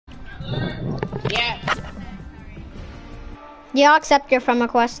Yeah. Yeah, I'll accept your friend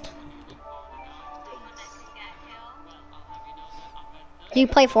request. Do you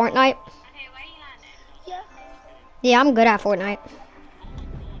play Fortnite? Yeah. Yeah, I'm good at Fortnite.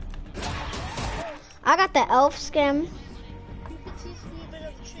 I got the elf skin. You can teach me a bit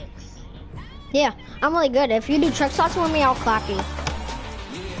of tricks. Yeah, I'm really good. If you do trick shots with me, I'll clap you.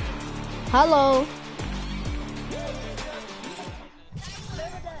 Hello.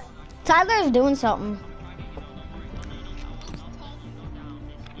 Tyler's doing something.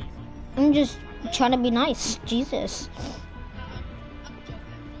 I'm just trying to be nice. Jesus.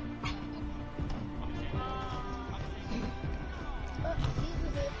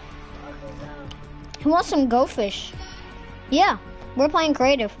 Who wants some go fish? Yeah, we're playing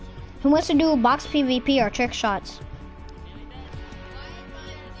creative. Who wants to do box PvP or trick shots?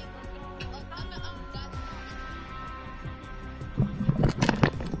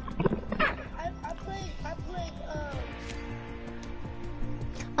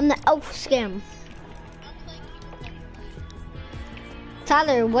 I'm the elf scam.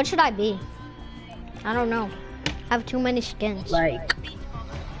 Tyler, what should I be? I don't know. I have too many skins. Like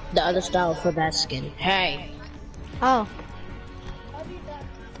the other style for that skin. Hey. Oh.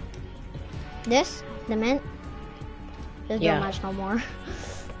 This? The mint? There's no match no more.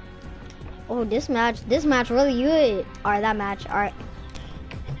 Oh, this match really good. Alright, that match. Alright.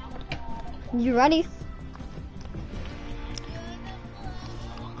 You ready?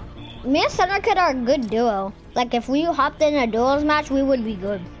 Me and Center Kid are a good duo. Like, if we hopped in a duos match, we would be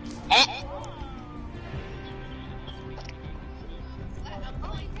good.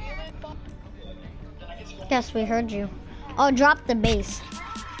 Yes, we heard you. Oh, drop the base.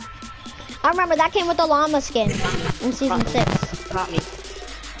 I remember that came with the llama skin in season 6. Prompt me.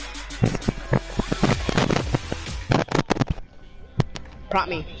 Prompt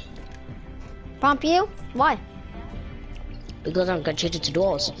me. Prompt you? Why? Because I'm gonna change it to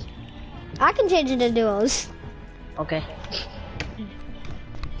duels. I can change it to duos. Okay.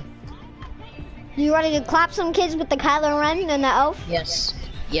 You ready to clap some kids with the Kylo Ren and the elf? Yes.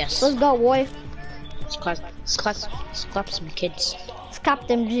 Yes. Let's go, boy. Let's clap some kids. Let's clap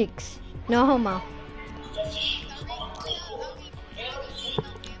them jigs. No homo.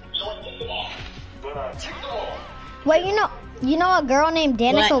 Wait, you know a girl named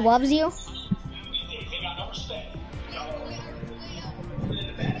Danica loves you?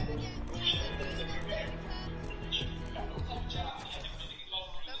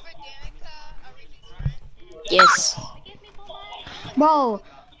 Yes. Bro,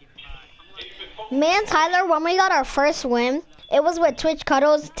 me and Tyler, when we got our first win, it was with Twitch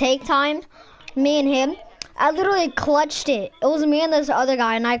Cuddles Take Time, me and him. I literally clutched it. It was me and this other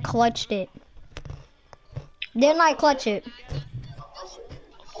guy, and I clutched it. Didn't I clutch it?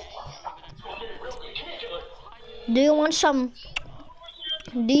 Do you want some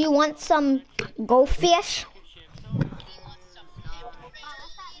go fish?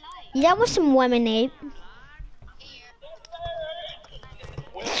 Yeah, with some lemonade.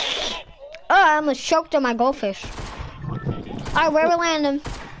 Oh, I almost choked on my goldfish. Alright, where we landing?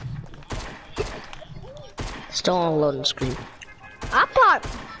 Still on loading screen. I pop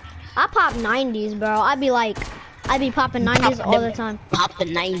 90s, bro. I be popping 90s all the time. Pop the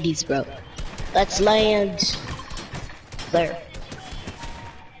 90s, bro. Let's land there.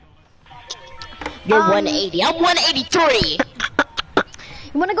 You're 180. I'm 183.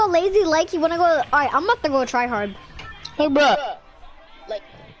 You wanna go lazy lake? You wanna go? Alright, I'm about to go try hard. Hey, bro. Like,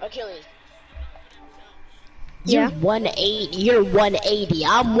 Achilles. You're Yeah. 180. You're 180.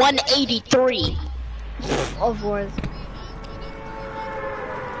 I'm 183. Of course.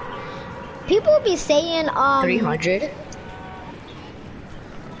 People be saying 300.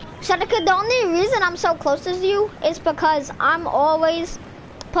 Shanika, the only reason I'm so close to you is because I'm always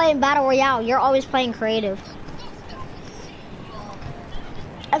playing Battle Royale. You're always playing creative.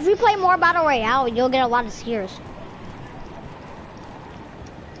 If you play more Battle Royale, you'll get a lot of skiers.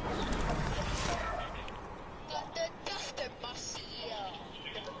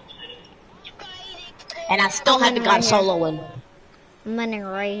 And I still haven't got a solo win. I'm landing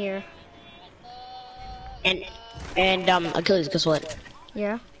right here. And Achilles, guess what?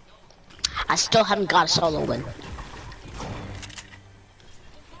 Yeah. I still haven't got a solo win.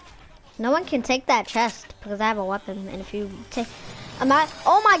 No one can take that chest because I have a weapon. And if you take,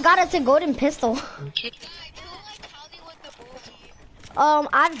 oh my god, it's a golden pistol.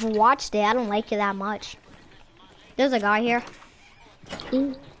 I've watched it. I don't like it that much. There's a guy here.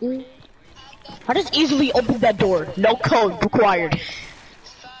 I just easily opened that door. No code required.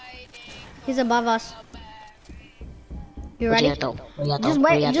 He's above us. You ready? Just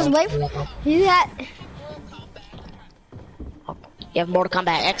wait. You got. You have Mortal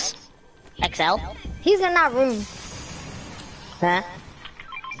Kombat X? XL? He's in that room. Huh?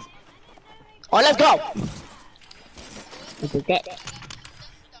 Oh, let's go! Look at that.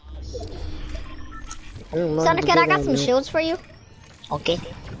 Sonic Kid, I got some shields for you. Okay.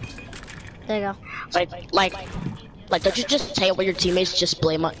 There you go. Like, don't you just hate when your teammates just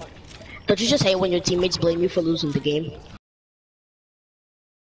blame it? Don't you just hate when your teammates blame you for losing the game?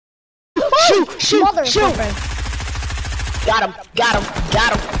 Shoot! Got him!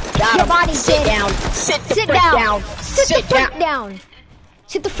 Your body, Sit kid. down! Sit the frick down!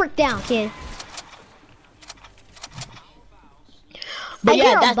 Sit the frick down, kid. But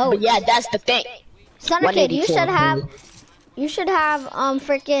yeah, that's the thing. Sonic Kid, you should have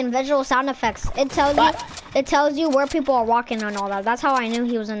freaking visual sound effects. It tells you where people are walking and all that. That's how I knew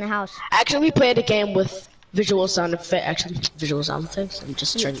he was in the house. Actually, we played a game with visual sound effects. Let me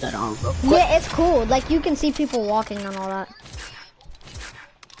just turn that on real quick. Yeah, it's cool. Like you can see people walking and all that.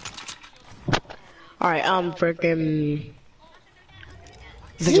 Alright, freaking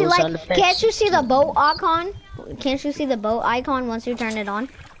See, visual like, sound effects. can't you see the boat icon? Can't you see the boat icon once you turn it on?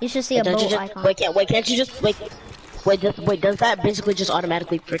 You should see a boat icon. Can't you just does that basically just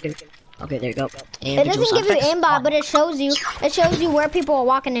automatically freaking okay, there you go. And it doesn't give you aimbot, but it shows you where people are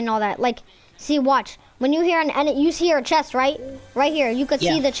walking and all that. Like, see, watch. When you hear you hear a chest, right? Right here, you could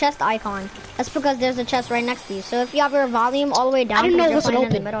see the chest icon. That's because there's a chest right next to you. So if you have your volume all the way down, I didn't know it wasn't in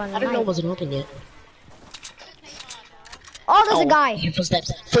open. the middle I didn't know it wasn't open yet. Oh, there's a guy. I hear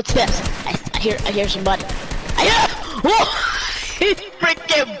footsteps. I hear somebody. He's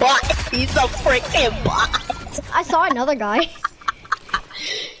freaking bot. He's a freaking bot. I saw another guy.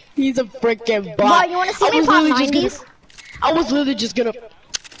 He's a freaking bot. Bro, you want to see me pop 90s? I was literally just gonna,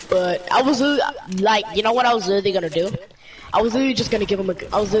 but I was like, you know what I was literally gonna do? I was literally just gonna give him a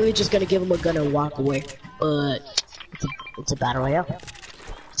gun and walk away. But it's a battle royale.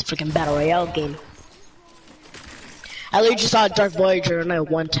 It's a freaking battle royale game. I literally just saw a Dark Voyager and I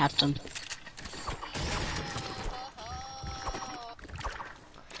one-tapped him.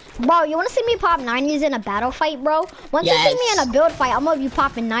 Bro, you want to see me pop 90s in a battle fight, bro? Once you see me in a build fight, I'm gonna be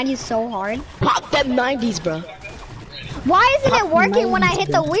popping 90s so hard. Pop them 90s, bro. Why isn't it working when I hit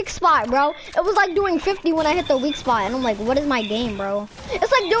the weak spot, bro? It was like doing 50 when I hit the weak spot, and I'm like, what is my game, bro?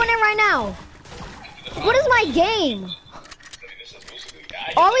 It's like doing it right now. What is my game?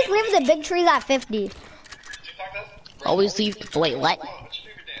 Always leave the big trees at 50. Always leave, wait, what?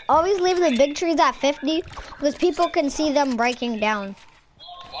 Always leave the big trees at 50, because people can see them breaking down.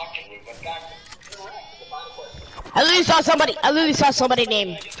 I literally saw somebody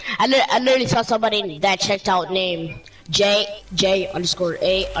named, I literally saw somebody that checked out name J_A_C_A_B.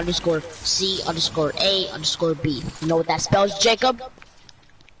 You know what that spells, Jacob?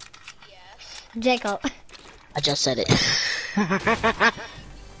 Jacob. I just said it.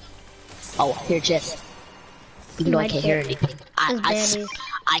 Oh, here, Jess. Even though I can't hear anything. I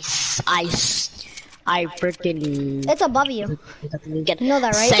freaking. It's above you. You know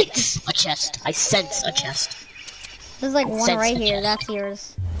that, right? Sense a chest. I sense a chest. There's like one right here. That's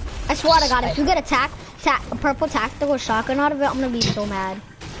yours. I swear to God, if you get a purple tactical shotgun out of it, I'm gonna be so mad.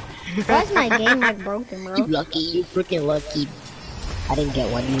 Why is my game like broken, bro? You lucky. You freaking lucky. I didn't get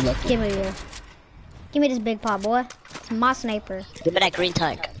one. You lucky. Give me here. Give me this big pot, boy. It's my sniper. Give me that green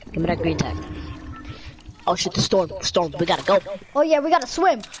tag. Oh shit, the storm, we gotta go. Oh yeah, we gotta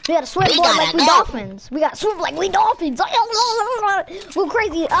swim. We gotta swim, boy, like we dolphins. We gotta swim like we dolphins. Go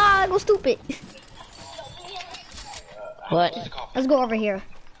crazy. Go stupid. What? Let's go over here.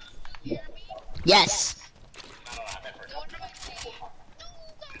 Yes.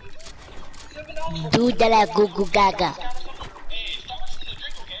 Do that goo goo gaga.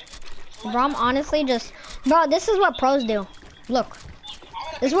 Bro, I'm honestly just... Bro, this is what pros do. Look.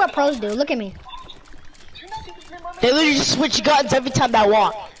 This is what pros do. Look at me. They literally just switch guns every time they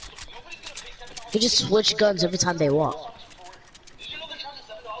walk. They just switch guns every time they walk.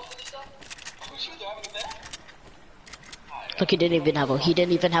 Look, he didn't even have a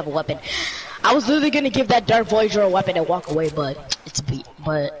weapon. I was literally gonna give that Dark Voyager a weapon and walk away, but it's a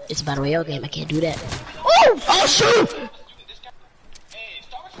battle royale game. I can't do that. Oh! Oh shoot!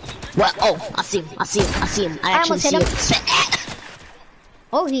 What? Oh, I see him. I actually see him.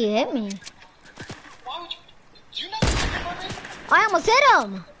 Oh, he hit me. I almost hit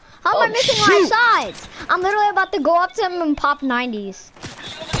him. How am I missing my shots? I'm literally about to go up to him and pop 90s.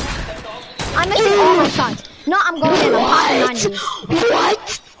 I'm missing all my shots. No, I'm going in. I'm popping 90s.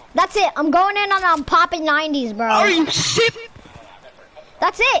 What? That's it. I'm going in and I'm popping 90s, bro. Are you shit?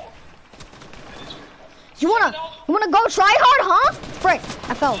 That's it. You wanna go try hard, huh? Frick,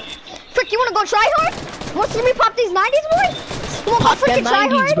 I fell. Frick, you wanna go try hard? You wanna see me pop these 90s, boy? You wanna Pop go freaking that try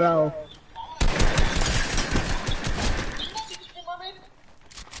 90s, hard? bro.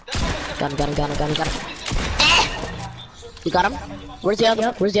 Got him. You got him? Where's the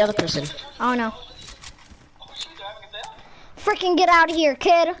other? Where's the other person? I don't know. Freaking get out of here,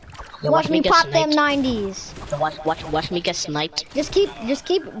 kid. Yeah, watch me get pop them sniped. 90s. Watch me get sniped. Just keep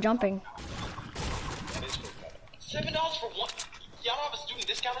jumping. $7 for one. Y'all don't have a student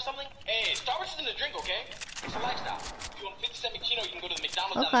discount or something? Hey, Starbucks isn't a drink, okay? It's a lifestyle. If you want 50-cent kino, you can go to the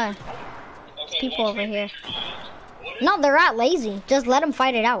McDonald's. Okay. People over here. No, they're not lazy. Just let them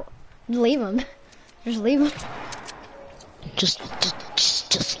fight it out. Leave them. Just leave them. Just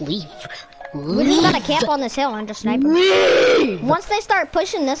leave. We just gotta camp on this hill and just snipe them. Once they start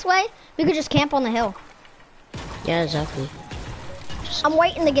pushing this way, we could just camp on the hill. Yeah, exactly. I'm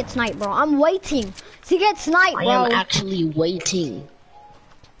waiting to get sniped, bro. I'm waiting to get sniped, bro. I am actually waiting.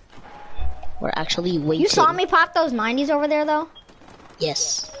 We're actually waiting. You saw me pop those 90s over there, though?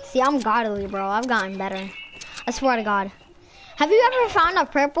 Yes. See, I'm godly, bro. I've gotten better. I swear to God. Have you ever found a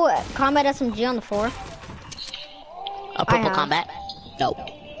purple combat SMG on the floor? A purple combat? No.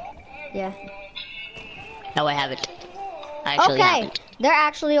 Yeah. No, I haven't. I actually haven't. They're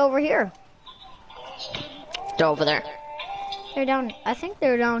actually over here. They're over there. They're down. I think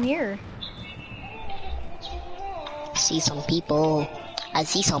they're down here. See some people. I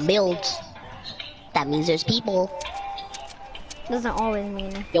see some builds. That means there's people. Doesn't always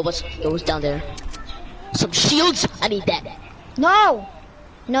mean. Yo, what's down there? Some shields? I need that. No!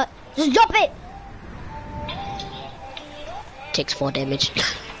 No, just jump it! Takes 4 damage.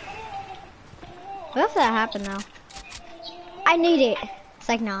 What if that happened now? I need it. It's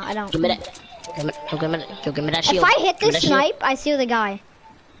like, no, I don't. Give me that. Give me that shield. If I hit Give me this that shield. snipe, I see the guy.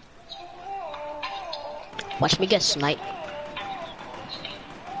 Watch me get sniped.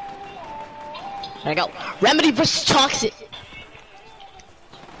 There I go. Remedy versus Toxic.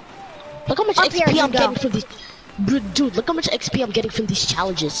 Look how much Up here XP you I'm go. getting from these. Dude, look how much XP I'm getting from these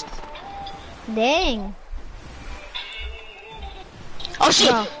challenges. Dang. Oh shit!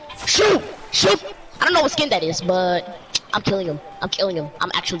 Bro. Shoot! I don't know what skin that is, but I'm killing him.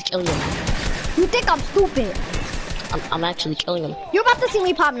 I'm actually killing him. You think I'm stupid? I'm actually killing him. You're about to see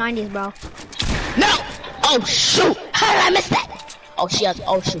me pop 90s, bro. No! Oh shoot! How did I miss that? Oh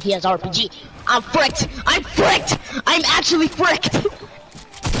shoot, he has RPG. I'm fricked! I'm actually fricked!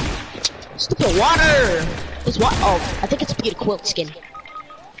 Stupid water! It's what? Oh, I think it's a Peter Quilt skin.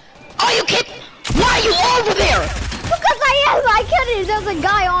 Oh, you kid! Why are you over there? Because I couldn't. There's a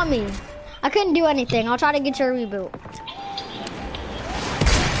guy on me. I couldn't do anything. I'll try to get your reboot.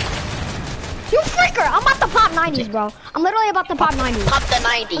 You freaker! I'm about to pop 90s, bro. I'm literally about to pop 90s. Pop the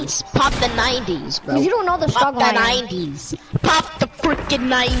 90s. Pop the 90s, bro. You don't know the struggle. Pop the I am. 90s. Pop the freaking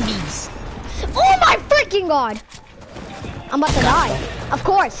 90s. Oh my freaking God! I'm about to die. Of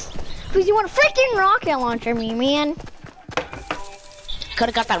course. Because you want a freaking rocket launcher me, man.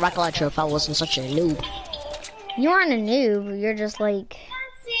 Could've got that rocket launcher if I wasn't such a noob. You aren't a noob. You're just like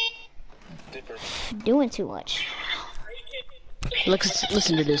doing too much.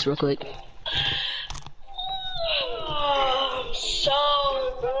 Listen to this real quick. Oh, I'm so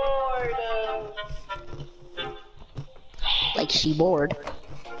bored. Like she bored.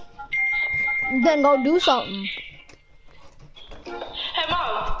 Then go do something. Hey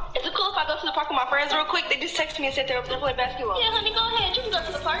mom, is it cool if I go to the park with my friends real quick? They just texted me and said they're up there playing basketball. Yeah, honey, go ahead. You can go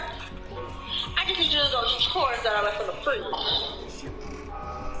to the park. I just need you to do those chores that I left on the fridge.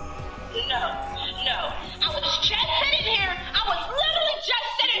 No. I was just sitting here. I was literally just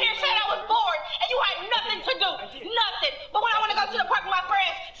sitting here saying I was bored and you had nothing to do. Nothing. But when I want to go to the park with my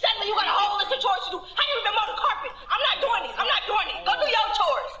friends, suddenly you got a whole list of chores to do. How you even mow the carpet? I'm not doing it. Go do your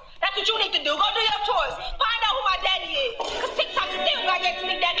chores. That's what you need to do. Go do your chores. Find out who my daddy is. Cause TikTok is still got yet to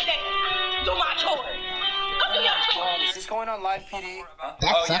Big Daddy Day. Do my chores. Go do your chores. Is this going on live, PD?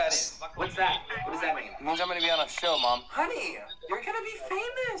 That Oh, yeah, it sucks. is. What's that? What does that mean? It means I'm gonna be on a show, Mom. Honey, you're gonna be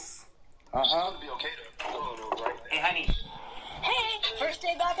famous. Uh-huh. Hey, honey. Hey, first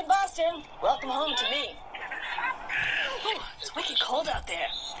day back in Boston. Welcome home to me. Ooh, it's wicked cold out there.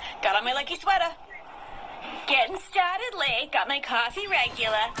 Got on my lucky sweater. Getting started late. Got my coffee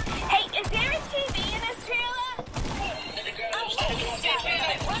regular. Hey, is there a TV in this trailer?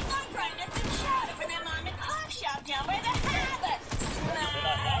 One more run at the shop, and I'm on the car shop down by the harbor.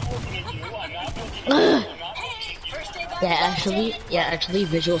 Hey, first day back Actually,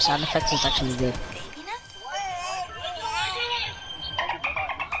 visual sound effects is actually good.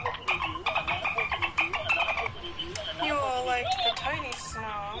 You all like the tiny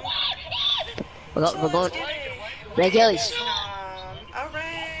snow. We're going. Achilles.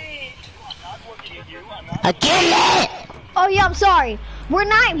 Alright. Achilles! Oh yeah, I'm sorry.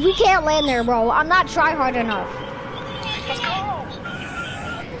 We can't land there, bro. I'm not try hard enough.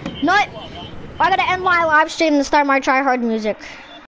 No, I gotta end my live stream and start my try hard music.